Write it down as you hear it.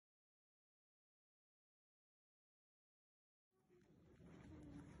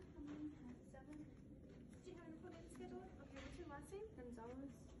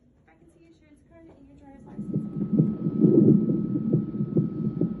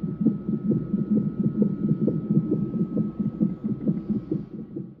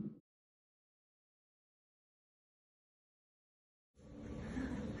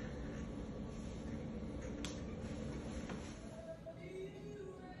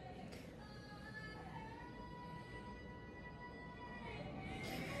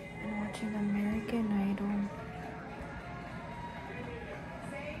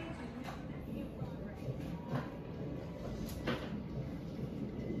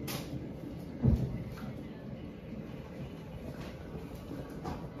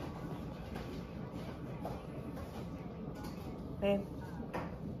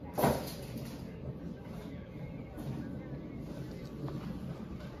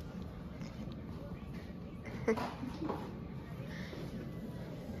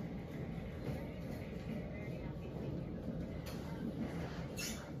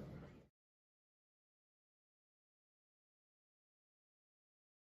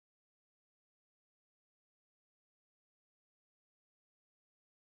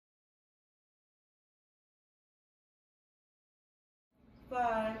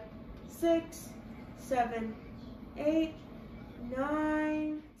Five, 6, 7, 8,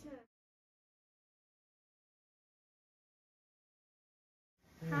 9, 10.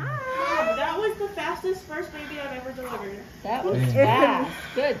 Hi. That was the fastest first baby I've ever delivered. That was fast.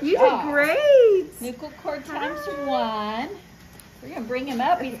 Good job. You did great. Nuchal cord times 1. We're gonna bring him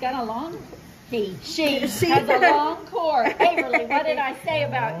up. He's got a long. She has a long cord. Waverly, what did I say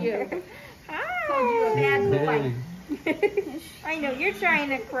about you? Hi. Told you a bad boy. I know, you're trying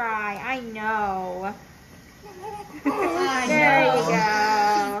to cry. I know. There you go.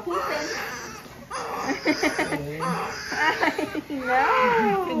 I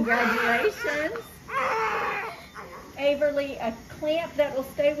know. Congratulations. Waverly, a clamp that will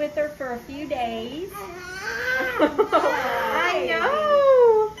stay with her for a few days. I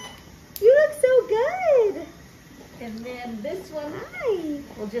know. You look so good. And then this one, Hi.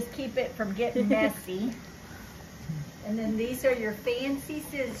 we'll just keep it from getting messy. And then these are your fancy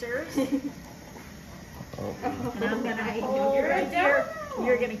scissors. And I'm gonna hold right here.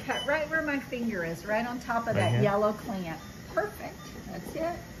 You're gonna cut right where my finger is, right on top of that yellow clamp. Perfect. That's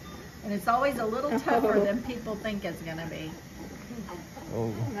it. And it's always a little tougher than people think it's gonna be.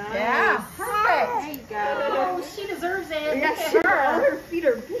 Oh. Nice. Yeah, perfect. There you go. Oh, she deserves it. Yes, Look at all her feet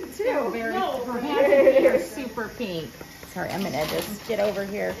are pink too. Her hands and feet are super pink. Sorry, I'm gonna just get over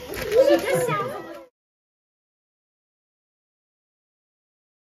here. She just sounds a little